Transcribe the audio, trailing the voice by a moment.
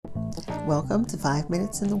Welcome to 5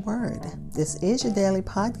 Minutes in the Word. This is your daily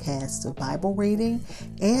podcast of Bible reading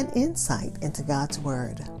and insight into God's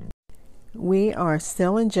Word. We are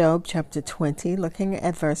still in Job chapter 20, looking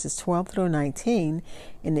at verses 12 through 19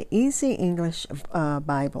 in the Easy English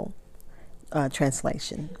Bible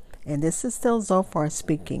translation. And this is still Zophar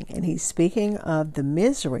speaking, and he's speaking of the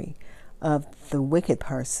misery of the wicked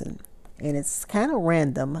person. And it's kind of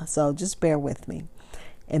random, so just bear with me.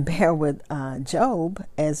 And bear with Job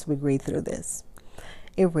as we read through this.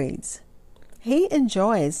 It reads, "He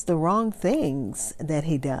enjoys the wrong things that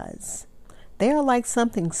he does. They are like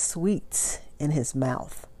something sweet in his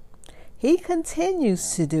mouth. He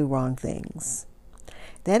continues to do wrong things.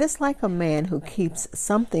 That is like a man who keeps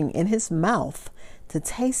something in his mouth to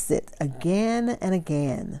taste it again and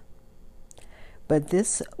again. But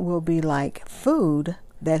this will be like food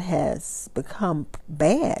that has become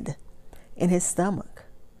bad in his stomach.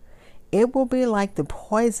 It will be like the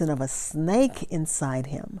poison of a snake inside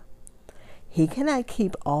him. He cannot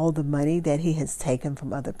keep all the money that he has taken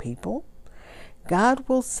from other people. God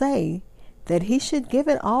will say that he should give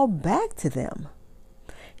it all back to them.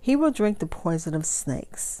 He will drink the poison of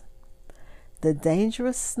snakes. The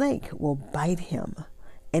dangerous snake will bite him,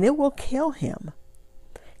 and it will kill him.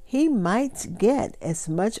 He might get as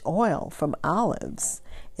much oil from olives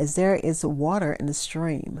as there is water in the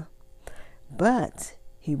stream, but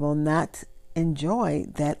he will not enjoy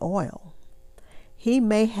that oil. He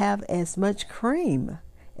may have as much cream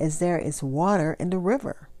as there is water in the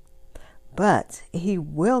river, but he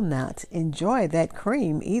will not enjoy that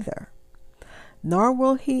cream either. Nor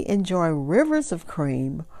will he enjoy rivers of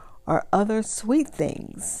cream or other sweet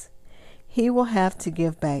things. He will have to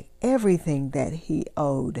give back everything that he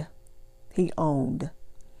owned.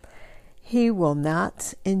 He will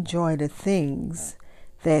not enjoy the things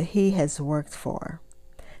that he has worked for.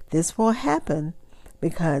 This will happen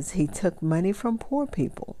because he took money from poor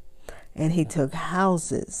people and he took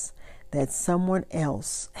houses that someone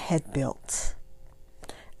else had built."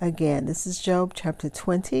 Again, this is Job chapter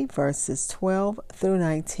 20, verses 12 through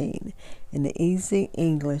 19 in the Easy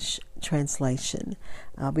English translation.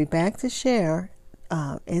 I'll be back to share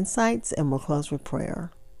insights, and we'll close with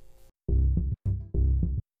prayer.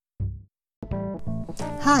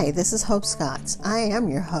 Hi, this is Hope Scott. I am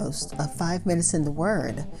your host of 5 Minutes in the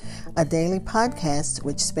Word, a daily podcast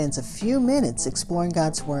which spends a few minutes exploring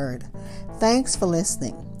God's Word. Thanks for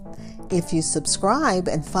listening. If you subscribe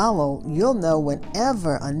and follow, you'll know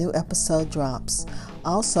whenever a new episode drops.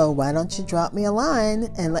 Also, why don't you drop me a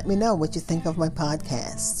line and let me know what you think of my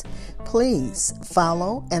podcast? Please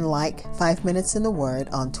follow and like 5 Minutes in the Word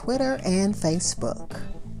on Twitter and Facebook.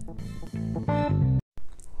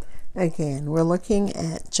 Again, we're looking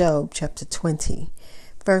at Job chapter 20,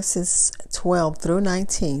 verses 12 through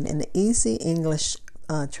 19 in the Easy English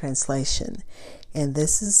translation. And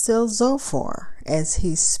this is still Zophar as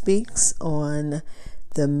he speaks on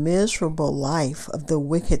the miserable life of the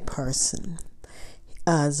wicked person.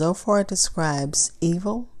 Zophar describes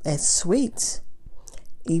evil as sweet,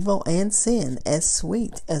 evil and sin as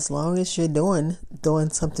sweet as long as you're doing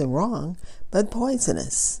something wrong, but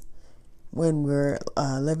poisonous. When we're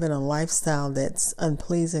living a lifestyle that's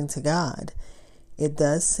unpleasing to God, it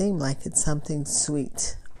does seem like it's something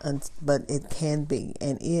sweet, but it can be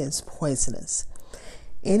and is poisonous.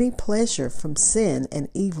 Any pleasure from sin and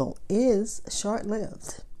evil is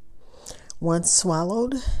short-lived. Once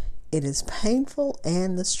swallowed, it is painful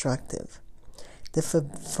and destructive. The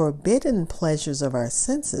forbidden pleasures of our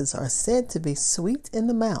senses are said to be sweet in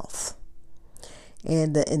the mouth.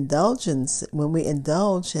 And the indulgence, when we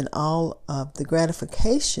indulge in all of the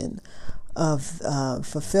gratification of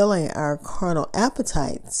fulfilling our carnal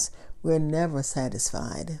appetites, we're never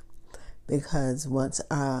satisfied. Because once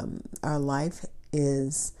our life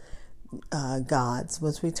is God's,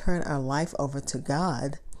 once we turn our life over to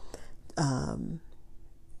God, the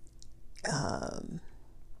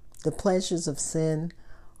pleasures of sin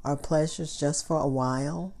are pleasures just for a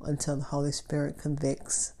while until the Holy Spirit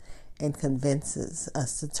convicts and convinces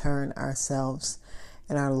us to turn ourselves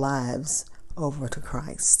and our lives over to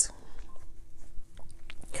Christ.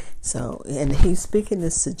 So, and he's speaking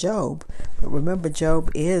this to Job, but remember, Job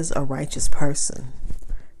is a righteous person.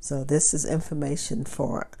 So this is information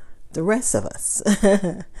for the rest of us,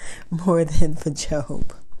 more than for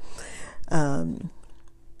Job.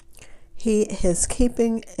 His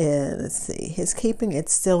keeping it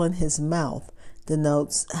still in his mouth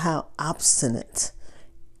denotes how obstinate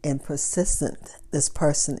and persistent this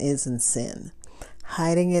person is in sin.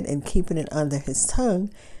 Hiding it and keeping it under his tongue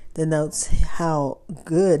denotes how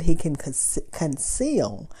good he can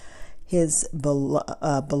conceal his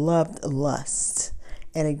beloved lust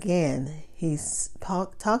And again, he's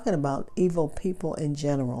talking about evil people in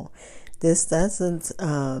general. This isn't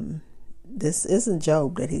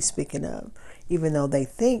Job that he's speaking of, even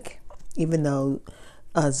though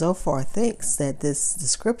Zophar thinks that this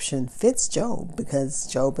description fits Job because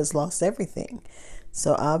Job has lost everything.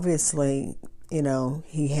 So obviously,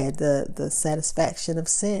 he had the satisfaction of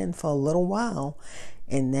sin for a little while,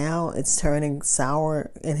 and now it's turning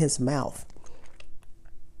sour in his mouth.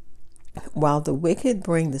 While the wicked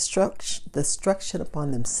bring destruction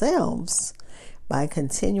upon themselves by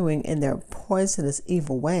continuing in their poisonous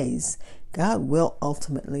evil ways, God will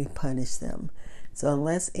ultimately punish them. So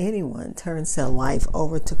unless anyone turns their life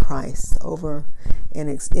over to Christ, turn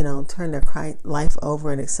their life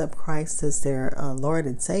over and accept Christ as their Lord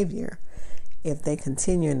and Savior, if they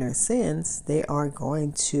continue in their sins, they are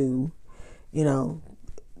going to,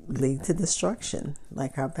 lead to destruction.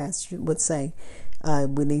 Like our pastor would say,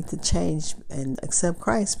 we need to change and accept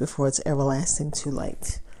Christ before it's everlasting too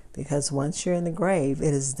late. Because once you're in the grave,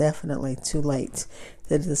 it is definitely too late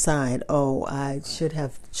to decide, I should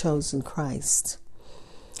have chosen Christ.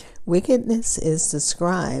 Wickedness is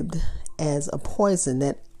described as a poison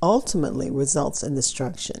that ultimately results in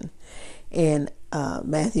destruction. And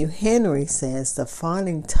Matthew Henry says the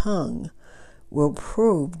fawning tongue will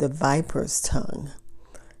prove the viper's tongue.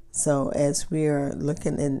 So as we are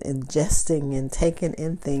looking and ingesting and taking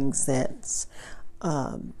in things that's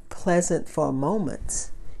pleasant for a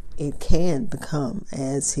moment, it can become,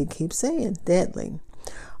 as he keeps saying, deadly.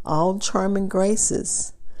 All charming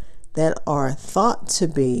graces that are thought to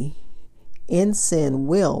be in sin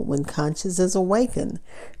will, when conscience is awakened,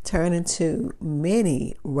 turn into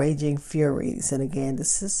many raging furies. And again,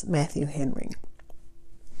 this is Matthew Henry.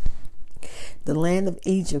 The land of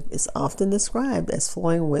Egypt is often described as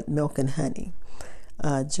flowing with milk and honey.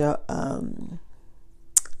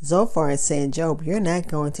 Zophar is saying, Job, you're not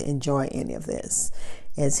going to enjoy any of this.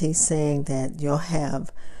 As he's saying that you'll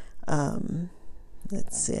have, I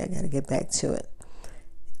got to get back to it.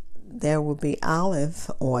 There will be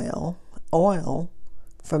olive oil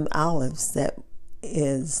from olives that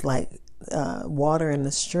is like water in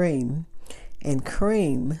a stream, and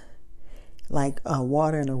cream like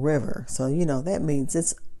water in a river. So, that means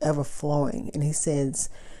it's ever flowing. And he says,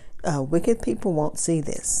 wicked people won't see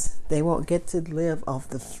this. They won't get to live off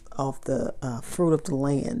the fruit of the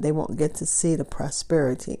land. They won't get to see the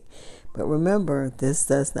prosperity. But remember, this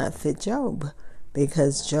does not fit Job,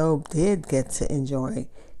 because Job did get to enjoy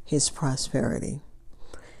his prosperity.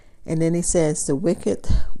 And then he says, the wicked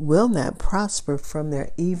will not prosper from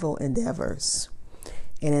their evil endeavors.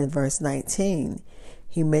 And in verse 19,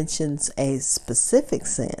 he mentions a specific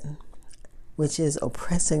sin, which is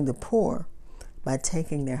oppressing the poor by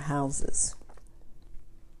taking their houses.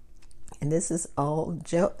 And this is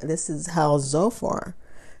how Zophar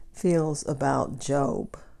feels about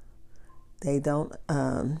Job. They've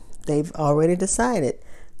already decided,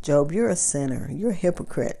 Job, you're a sinner, you're a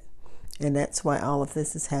hypocrite, and that's why all of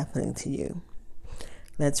this is happening to you.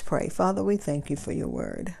 Let's pray. Father, we thank you for your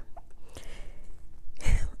word.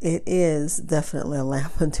 It is definitely a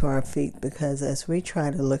lamp unto our feet, because as we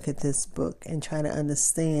try to look at this book and try to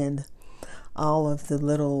understand all of the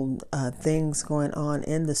little things going on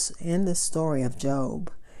in the story of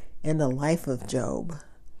Job, in the life of Job,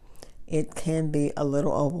 it can be a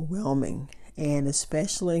little overwhelming, and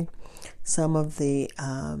especially some of the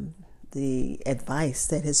advice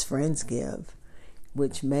that his friends give,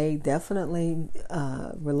 which may definitely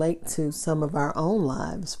relate to some of our own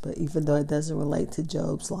lives, but even though it doesn't relate to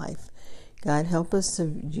Job's life, God, help us to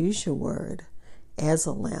use your word as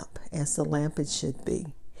a lamp, as the lamp it should be.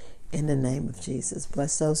 In the name of Jesus.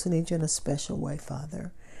 Bless those who need you in a special way,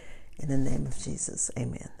 Father. In the name of Jesus.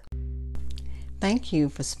 Amen. Thank you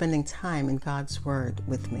for spending time in God's Word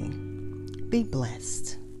with me. Be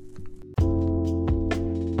blessed.